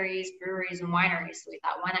cideries, breweries, and wineries. So we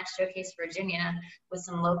thought, why not showcase Virginia with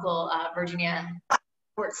some local Virginia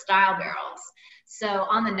port style barrels? So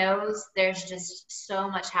on the nose, there's just so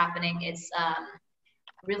much happening. It's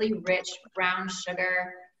really rich brown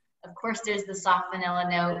sugar. Of course, there's the soft vanilla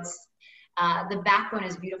notes. The backbone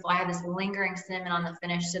is beautiful. I have this lingering cinnamon on the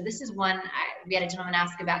finish. So this is one, we had a gentleman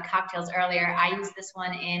ask about cocktails earlier. I use this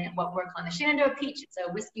one in what we're calling the Shenandoah Peach. It's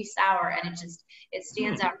a whiskey sour, and it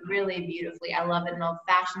stands out really beautifully. I love it in old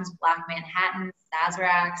fashions, Black Manhattan,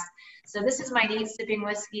 Sazeracs. So this is my neat sipping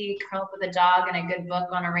whiskey. Curl up with a dog and a good book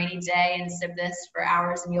on a rainy day and sip this for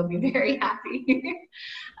hours, and you'll be very happy.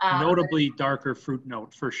 Notably darker fruit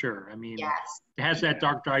note for sure. I mean, yes. It has that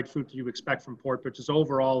dark dried fruit that you expect from port, but just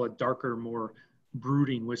overall a darker, more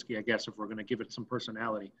brooding whiskey, I guess, if we're going to give it some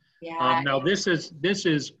personality. Yeah. Now this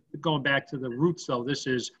is going back to the roots though. This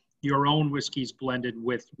is your own whiskeys blended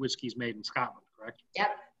with whiskeys made in Scotland, correct? Yep.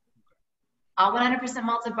 All 100%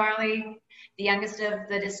 malted barley. The youngest of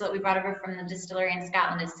the distillate we brought over from the distillery in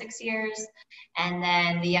Scotland is 6 years. And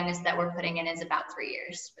then the youngest that we're putting in is about 3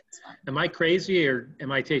 years for this one. Am I crazy or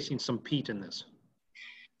am I tasting some peat in this?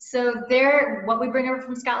 So what we bring over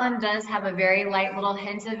from Scotland does have a very light little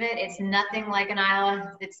hint of it. It's nothing like an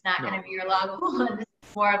Islay. It's not going to be your log one.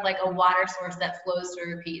 It's more of like a water source that flows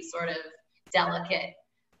through a peat, sort of delicate.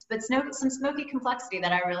 But some smoky complexity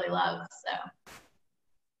that I really love. So.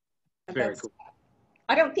 Very cool.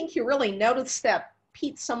 I don't think you really notice that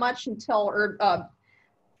peat so much until,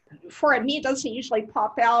 for me, it doesn't usually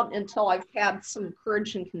pop out until I've had some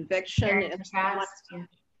Courage and Conviction and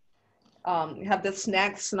have this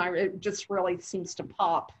next, and it just really seems to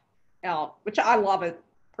pop out, which I love it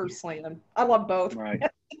personally. And I love both. Right.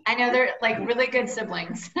 I know they're like really good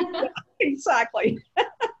siblings. Exactly.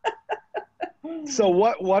 So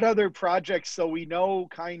what other projects, so we know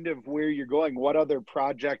kind of where you're going, what other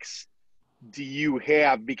projects do you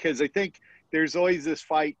have? Because I think there's always this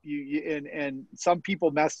fight, and some people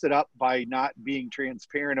messed it up by not being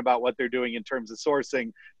transparent about what they're doing in terms of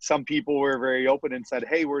sourcing. Some people were very open and said,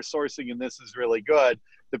 hey, we're sourcing and this is really good.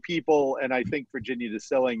 The people, and I think Virginia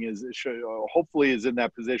Distilling hopefully is in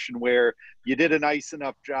that position where you did a nice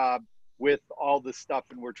enough job with all the stuff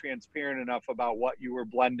and we're transparent enough about what you were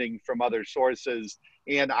blending from other sources.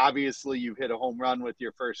 And obviously you've hit a home run with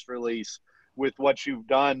your first release with what you've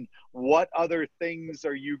done. What other things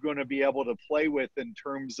are you going to be able to play with in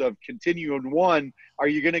terms of continuing? One, are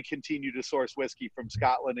you going to continue to source whiskey from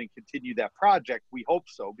Scotland and continue that project? We hope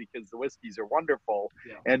so, because the whiskeys are wonderful.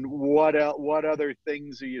 Yeah. And what other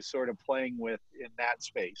things are you sort of playing with in that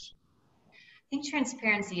space? I think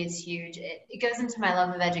transparency is huge. It goes into my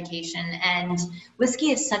love of education, and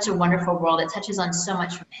whiskey is such a wonderful world. It touches on so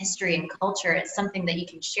much from history and culture. It's something that you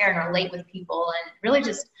can share and relate with people and really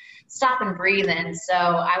just stop and breathe in. So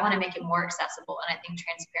I want to make it more accessible, and I think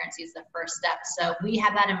transparency is the first step. So we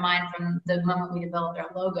have that in mind from the moment we developed our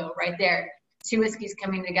logo right there. Two whiskeys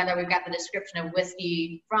coming together. We've got the description of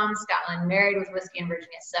whiskey from Scotland, married with whiskey in Virginia.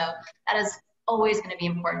 So that is always going to be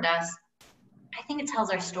important to us. I think it tells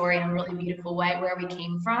our story in a really beautiful way, where we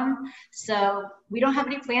came from. So we don't have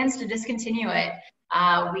any plans to discontinue it.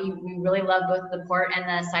 We really love both the port and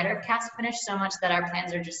the cider cask finish so much that our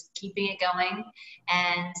plans are just keeping it going.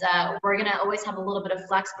 And we're going to always have a little bit of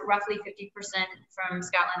flex, but roughly 50% from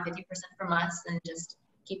Scotland, 50% from us, and just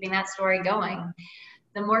keeping that story going.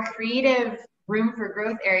 The more creative room for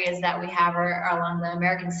growth areas that we have are along the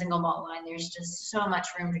American single malt line. There's just so much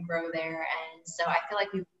room to grow there. And so I feel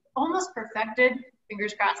like we've almost perfected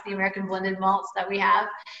fingers crossed, the American blended malts that we have.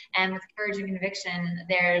 And with Courage and Conviction,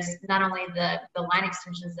 there's not only the line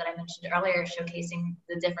extensions that I mentioned earlier, showcasing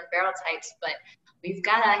the different barrel types, but we've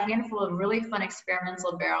got a handful of really fun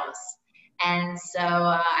experimental barrels. And so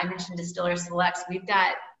I mentioned Distiller Selects. We've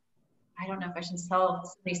got, I don't know if I should tell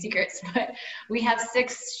so many secrets, but we have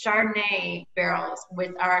 6 Chardonnay barrels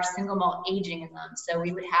with our single malt aging in them. So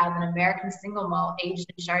we would have an American single malt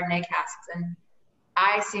aged in Chardonnay casks. And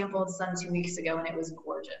I sampled some 2 weeks ago and it was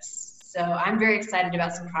gorgeous. So I'm very excited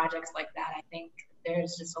about some projects like that. I think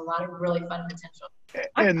there's just a lot of really fun potential.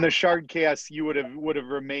 And the Chard casks, you would have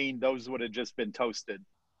remained, those would have just been toasted.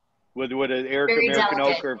 Would an American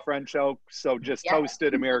oak or French oak? So just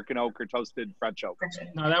toasted American oak or toasted French oak.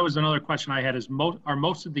 No, that was another question I had is are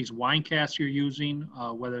most of these wine casks you're using,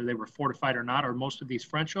 whether they were fortified or not, are most of these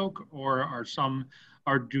French oak, or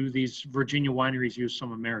do these Virginia wineries use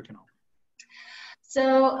some American oak?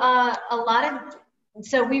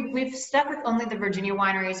 So we've stuck with only the Virginia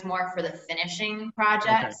wineries more for the finishing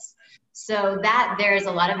projects. Okay. So that there's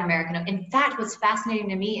a lot of American oak. In fact, what's fascinating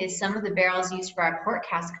to me is some of the barrels used for our port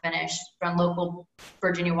cask finish from local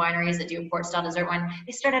Virginia wineries that do a port style dessert wine,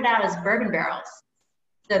 they started out as bourbon barrels.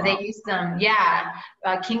 So wow. They used them,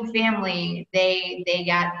 King Family, they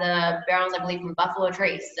got the barrels, I believe, from Buffalo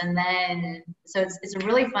Trace. And then, so it's a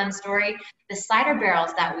really fun story. The cider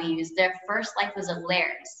barrels that we use, their first life was at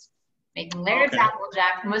Laird's, making Laird's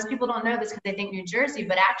Applejack. Most people don't know this because they think New Jersey,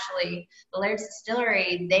 but actually the Laird's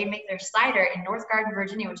Distillery, they make their cider in North Garden,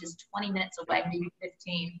 Virginia, which is 20 minutes away, maybe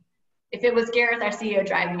 15. If it was Gareth, our CEO,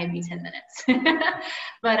 driving, it'd be 10 minutes.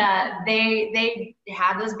 But they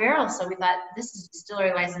have those barrels. So we thought, this is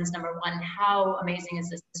distillery license number 1. How amazing is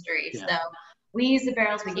this history? Yeah. So we use the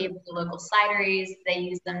barrels we gave to local cideries. They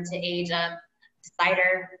use them to age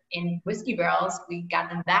cider in whiskey barrels. We got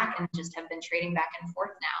them back and just have been trading back and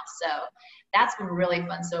forth now. So that's been really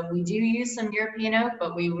fun. So we do use some European oak,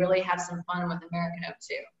 but we really have some fun with American oak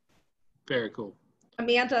too. Very cool.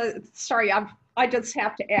 Amanda, sorry, I just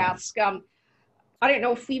have to ask. I don't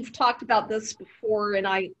know if we've talked about this before, and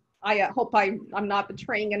I hope I'm not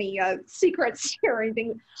betraying any secrets here or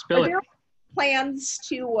anything. Are there plans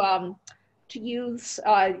to use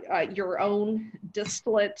your own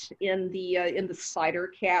distillate in the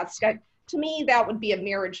cider cask? To me, that would be a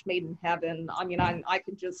marriage made in heaven. I mean, I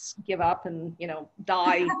could just give up and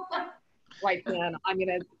die right then. I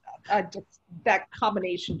mean, that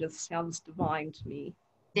combination just sounds divine to me.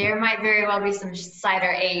 There might very well be some cider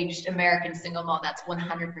aged American single malt. That's 100%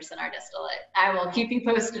 our distillate. I will keep you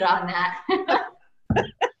posted on that.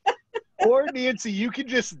 Or Nancy, you can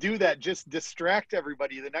just do that. Just distract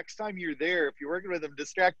everybody. The next time you're there, if you're working with them,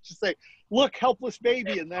 just say, "Look, helpless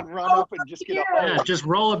baby," and then run up and just get a Yeah, just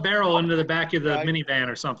roll a barrel into the back of the minivan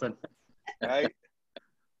or something. Right.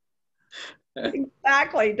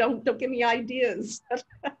 Exactly. Don't give me ideas.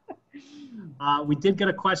 We did get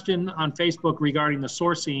a question on Facebook regarding the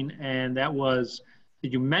sourcing, and that was,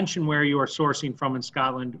 did you mention where you are sourcing from in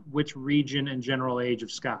Scotland, which region and general age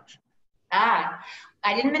of Scotch?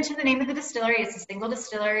 I didn't mention the name of the distillery. It's a single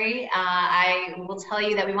distillery. I will tell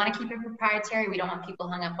you that we want to keep it proprietary. We don't want people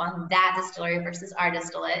hung up on that distillery versus our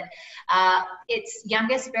distillate. It's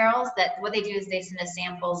youngest barrels that what they do is they send us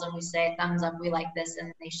samples and we say, thumbs up, we like this,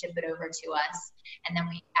 and they ship it over to us. And then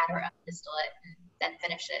we add our own distillate and then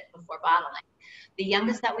finish it before bottling. The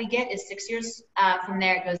youngest that we get is 6 years. From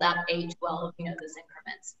there, it goes up 8, 12, those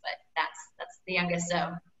increments. But that's the youngest.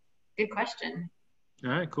 So good question.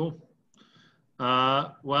 All right, cool.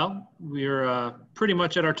 Well, we're pretty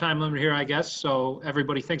much at our time limit here, I guess. So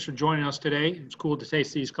everybody, thanks for joining us today. It's cool to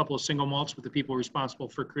taste these couple of single malts with the people responsible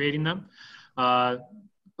for creating them.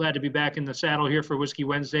 Glad to be back in the saddle here for Whiskey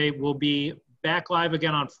Wednesday. We'll be back live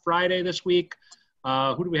again on Friday this week.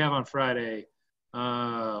 Who do we have on Friday?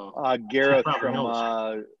 Gareth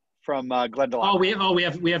from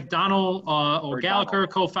Glendalough. We have Donald O'Gallagher,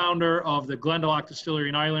 co-founder of the Glendalough Distillery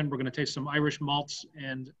in Ireland. We're going to taste some Irish malts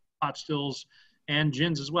and pot stills and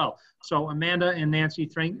gins as well. So Amanda and Nancy,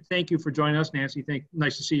 thank you for joining us. Nancy,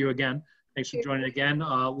 nice to see you again. Thanks for joining again.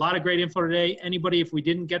 A lot of great info today. Anybody, if we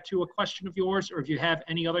didn't get to a question of yours, or if you have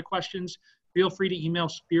any other questions, feel free to email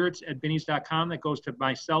spirits@binnies.com. That goes to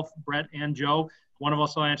myself, Brett, and Joe. One of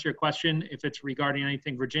us will answer your question if it's regarding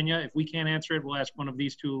anything Virginia. If we can't answer it, we'll ask one of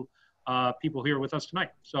these two people here with us tonight.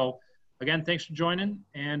 So again, thanks for joining,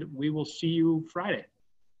 and we will see you Friday.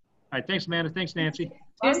 All right, thanks, Amanda. Thanks, Nancy.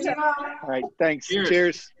 Cheers. All right, thanks. Cheers.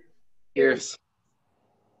 Cheers. Cheers.